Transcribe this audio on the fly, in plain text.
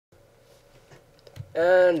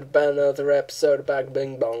And another episode of Bag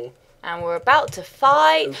Bing Bong. And we're about to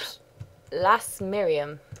fight Oops. Lass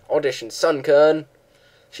Miriam. Audition Sunkern.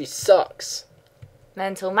 She sucks.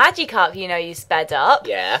 Mental Magikarp, you know you sped up.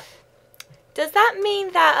 Yeah. Does that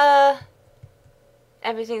mean that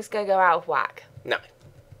everything's going to go out of whack? No.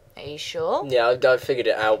 Are you sure? Yeah, I figured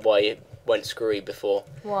it out why it went screwy before.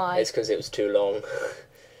 Why? It's because it was too long.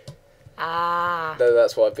 Ah. Though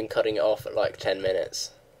that's why I've been cutting it off at like 10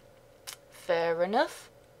 minutes. Fair enough.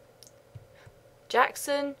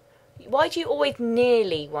 Jackson, why do you always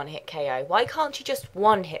nearly one-hit KO? Why can't you just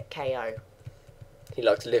one-hit KO? He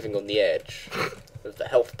likes living on the edge of the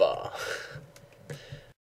health bar.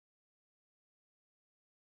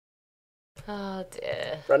 Oh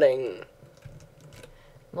dear. Running.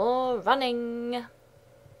 More running.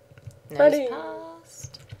 Nose Running.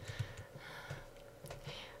 past.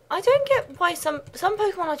 I don't get why some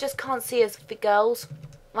Pokemon I just can't see as big girls.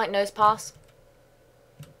 Like Nose Pass.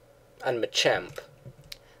 And Machamp.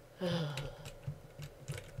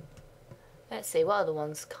 Let's see, what other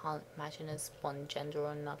ones can't imagine as one gender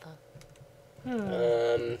or another?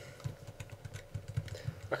 I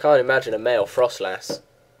can't imagine a male Frostlass.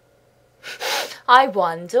 I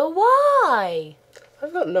wonder why.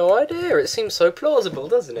 I've got no idea. It seems so plausible,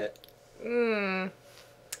 doesn't it?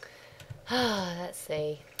 Let's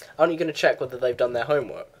see. Aren't you going to check whether they've done their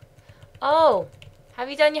homework? Oh, have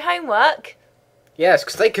you done your homework? Yes,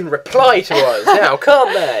 because they can reply to us now,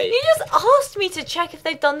 can't they? You just asked me to check if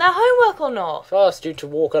they've done their homework or not. If I asked you to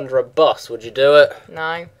walk under a bus, would you do it?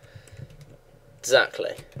 No.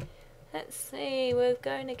 Exactly. Let's see, we're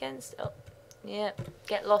going against... Oh, yep.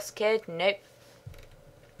 Get lost, kid. Nope.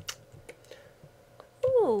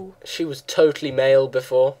 Ooh. She was totally male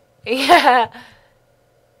before. Yeah.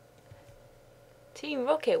 Team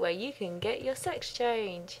Rocket, where you can get your sex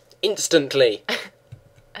change. Instantly.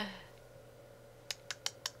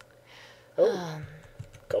 Oh,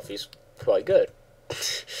 coffee's quite good.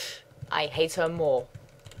 I hate her more.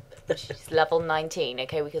 She's level 19.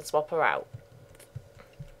 Okay, we can swap her out.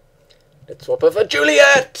 Let's swap her for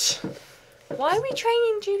Juliet! Why are we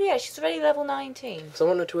training Juliet? She's already level 19. So I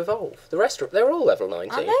want her to evolve. The rest they're all level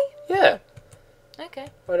 19. Are they? Yeah. Okay.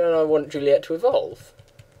 Why don't I want Juliet to evolve?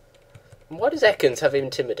 And why does Ekans have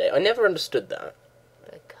Intimidate? I never understood that.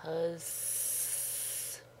 Because...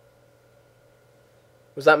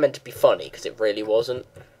 Was that meant to be funny? Because it really wasn't.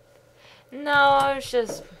 No, I was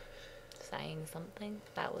just saying something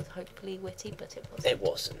that was hopefully witty, but it wasn't. It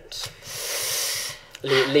wasn't.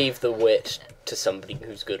 Leave the wit to somebody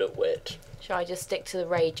who's good at wit. Shall I just stick to the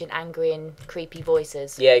rage and angry and creepy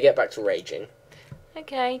voices? Yeah, get back to raging.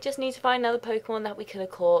 Okay, just need to find another Pokemon that we could have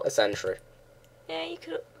caught. A Sandshrew. Yeah, you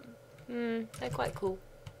could. They're quite cool.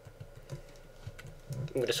 I'm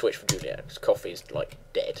going to switch for Juliet, because Coffee's, like,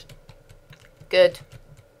 dead. Good.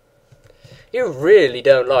 You really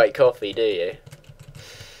don't like Coffee, do you?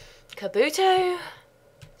 Kabuto,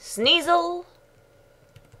 Sneasel,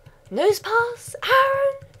 Nosepass,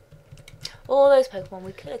 Aaron. All those Pokemon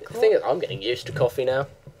we could have The caught. thing is, I'm getting used to Coffee now.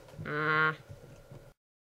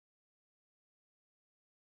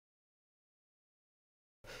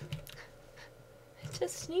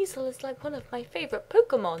 Just Sneasel is like one of my favourite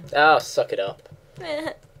Pokemon. Ah, suck it up.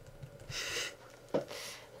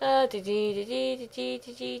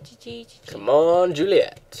 Come on,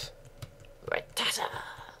 Juliet. Rattata.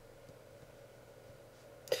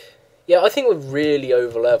 Yeah, I think we're really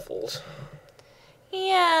over-leveled.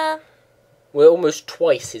 Yeah. We're almost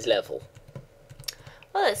twice his level.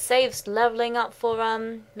 Well, it saves levelling up for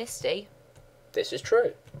Misty. This is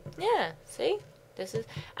true. Yeah, see?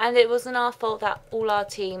 And it wasn't our fault that all our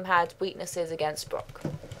team had weaknesses against Brock.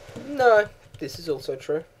 No, this is also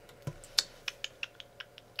true.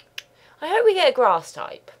 I hope we get a grass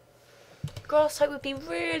type. Grass type would be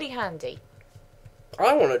really handy.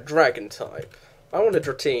 I want a dragon type. I want a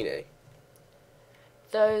Dratini.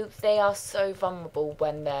 Though they are so vulnerable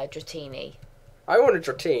when they're Dratini. I want a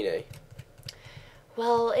Dratini.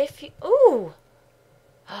 Well, if you... Ooh!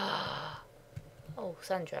 Oh,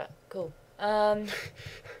 Sandra. Cool.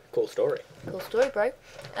 Cool story. Cool story, bro.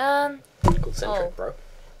 Cool centric, bro.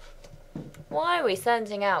 Why are we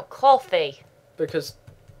sending out Coffee? Because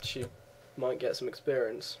she might get some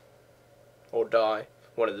experience. Or die.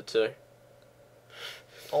 One of the two.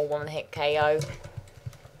 Or one hit KO.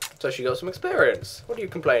 So she got some experience. What are you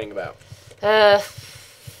complaining about? Oh.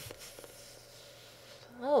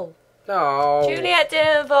 No. Juliet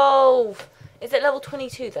didn't evolve. Is it level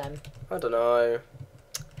 22 then? I don't know.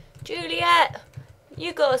 Juliet!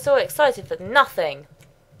 You got us so excited for nothing.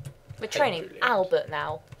 We're Hey, training Juliet. Albert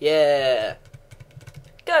now. Yeah.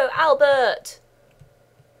 Go, Albert!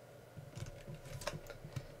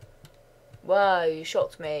 Wow, you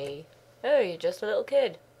shocked me. Oh, you're just a little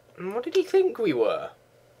kid. And what did he think we were?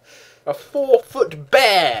 A 4-foot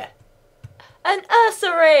bear! An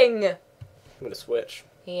Ursa-ring! I'm gonna switch.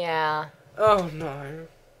 Yeah. Oh no.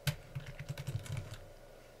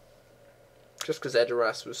 Just because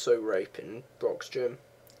Edoras was so rape in Brock's gym.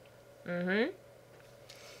 Mm-hmm.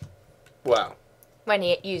 Wow. When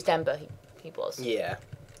he used Ember, he was. Yeah.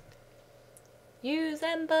 Use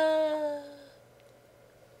Ember!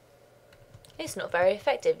 It's not very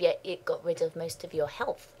effective, yet it got rid of most of your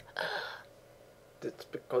health. It's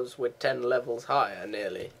because we're 10 levels higher,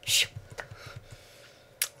 nearly. Shh.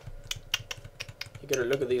 You gotta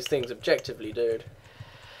look at these things objectively, dude.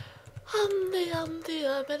 I'm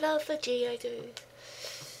an alpha G, I do.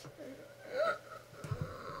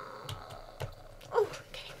 Oh,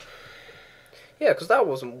 okay. Yeah, because that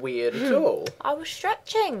wasn't weird at all. I was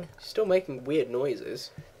stretching. Still making weird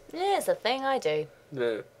noises. Yeah, it's a thing I do.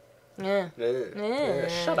 No. Yeah. No.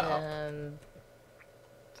 Shut up.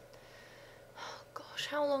 Oh gosh,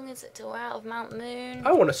 how long is it till we're out of Mount Moon?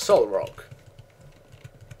 I want a Sol Rock.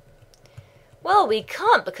 Well, we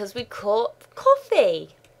can't because we caught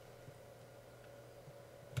coffee.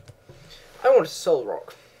 I want a Sol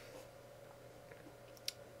Rock.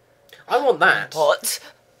 I want that. What?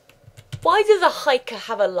 Why does a hiker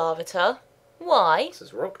have a lavater? Why? This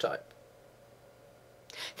is rock type.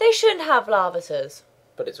 They shouldn't have lavaters.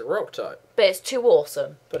 But it's a rock type. But it's too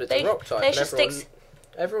awesome. But it's a rock type. They And should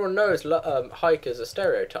everyone knows hikers are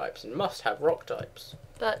stereotypes and must have rock types.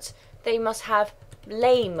 But they must have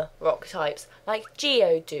lame rock types like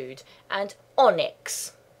Geodude and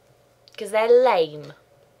Onyx. Because they're lame.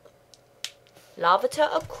 Lavater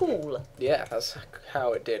are cool. Yeah, that's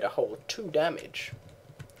how it did a whole 2 damage.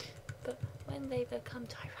 But when they become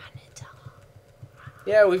Tyranitar...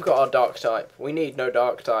 Yeah, we've got our dark type. We need no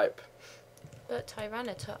dark type. But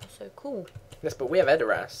Tyranitar are so cool. Yes, but we have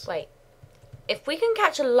Edoras. Wait. If we can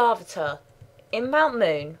catch a lavater in Mount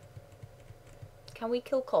Moon, can we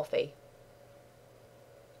kill Coffee?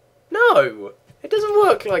 No! It doesn't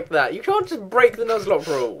work like that. You can't just break the Nuzlocke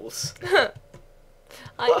rules.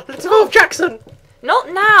 Let's evolve Jackson! Not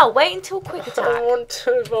now! Wait until Quick I Attack. want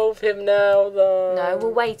to evolve him now, though. No,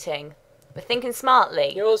 we're waiting. We're thinking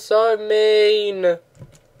smartly. You're so mean.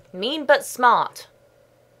 Mean but smart.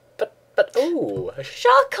 But ooh.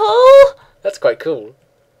 Shuckle! That's quite cool.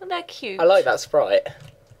 Oh, they're cute. I like that sprite.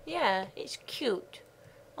 Yeah, it's cute.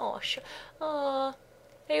 Oh,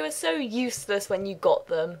 they were so useless when you got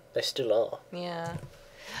them. They still are. Yeah.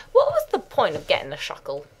 What was the point of getting a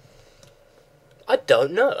Shuckle? I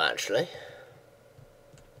don't know, actually.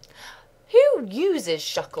 Who uses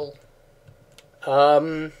Shuckle?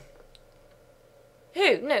 Who?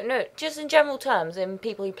 No, just in general terms, in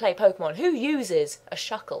people who play Pokemon, who uses a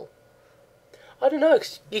Shuckle? I don't know,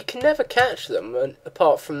 'cause you can never catch them,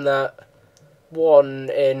 apart from that one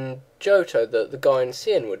in Johto that the guy in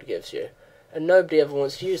Cianwood gives you. And nobody ever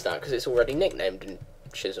wants to use that, because it's already nicknamed in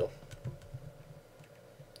Shizzle.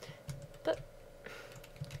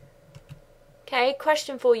 Okay,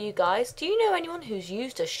 question for you guys. Do you know anyone who's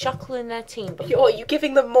used a Shuckle in their team before? Are you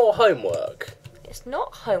giving them more homework? It's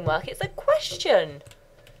not homework, it's a question.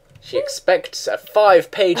 She expects a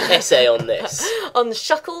 5-page essay on this. On the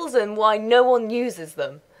Shuckles and why no one uses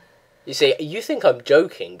them. You see, you think I'm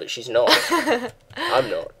joking, but she's not. I'm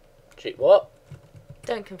not. What?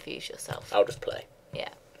 Don't confuse yourself. I'll just play.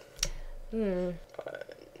 Yeah.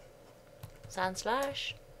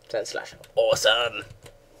 Sandslash. Sandslash. Awesome.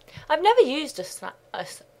 I've never used a Sandshrew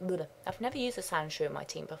in my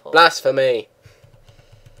team before. Blasphemy.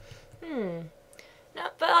 No,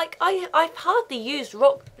 but like I've hardly used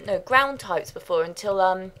ground types before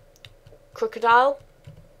until Crocodile.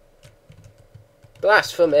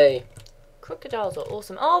 Blasphemy. Crocodiles are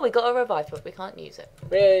awesome. Oh, we got a revive, but we can't use it.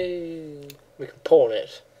 Yay. We can pawn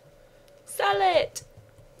it. Sell it.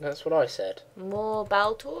 That's what I said. More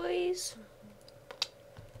battle toys.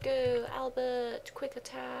 Go, Albert. Quick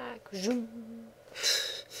attack. Zoom.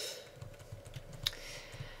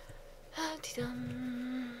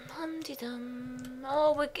 Hum-de-dum. Hum-de-dum.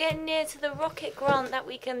 Oh, we're getting near to the rocket grant that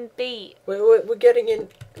we can beat. We're getting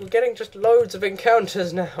just loads of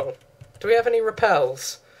encounters now. Do we have any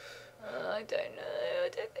repels? I don't know. I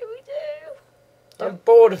don't think we do. I'm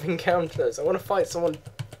bored of encounters. I want to fight someone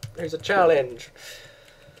who's a challenge.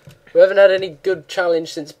 We haven't had any good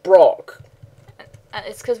challenge since Brock. And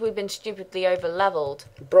it's because we've been stupidly over-leveled.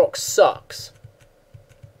 Brock sucks.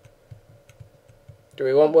 Do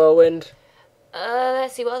we want Whirlwind?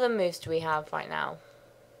 Let's see, what other moves do we have right now?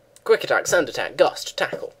 Quick attack, sand attack, gust,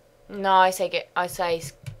 tackle. No, I say don't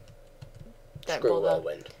Screw bother.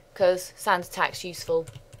 Whirlwind. Because sand attack's useful.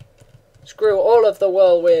 Screw all of the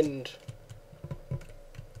whirlwind.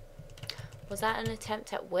 Was that an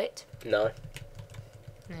attempt at wit? No.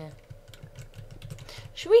 Yeah.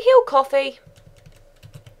 Should we heal coffee?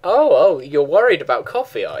 Oh, you're worried about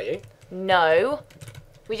coffee, are you? No.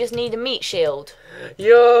 We just need a meat shield.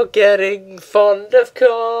 You're getting fond of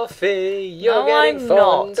coffee. You're No, getting I'm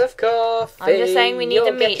fond not. of coffee. I'm just saying we need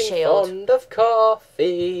a meat shield. You're getting fond of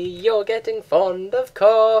coffee. You're getting fond of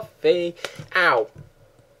coffee. Ow.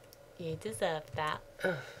 You deserve that.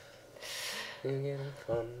 You're getting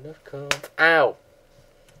fond of coffee. Ow.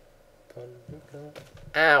 Fond of coffee.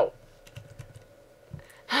 Ow.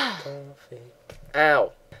 Coffee.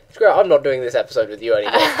 Ow. Screw it, I'm not doing this episode with you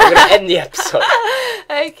anymore. I'm going to end the episode.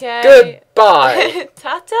 Okay. Goodbye.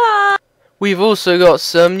 Ta-ta. We've also got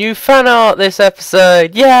some new fan art this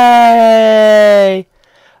episode. Yay!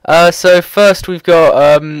 So first we've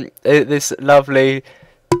got this lovely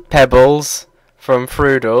Pebbles from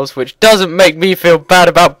Fruidles, which doesn't make me feel bad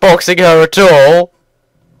about boxing her at all.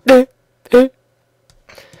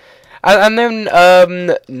 And then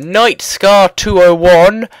Night Scar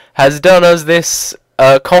 201 has done us this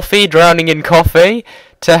coffee, drowning in coffee,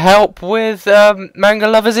 to help with Manga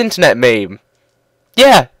Lover's internet meme.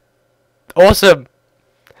 Yeah, awesome.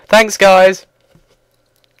 Thanks, guys.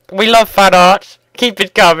 We love fan art. Keep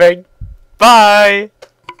it coming. Bye.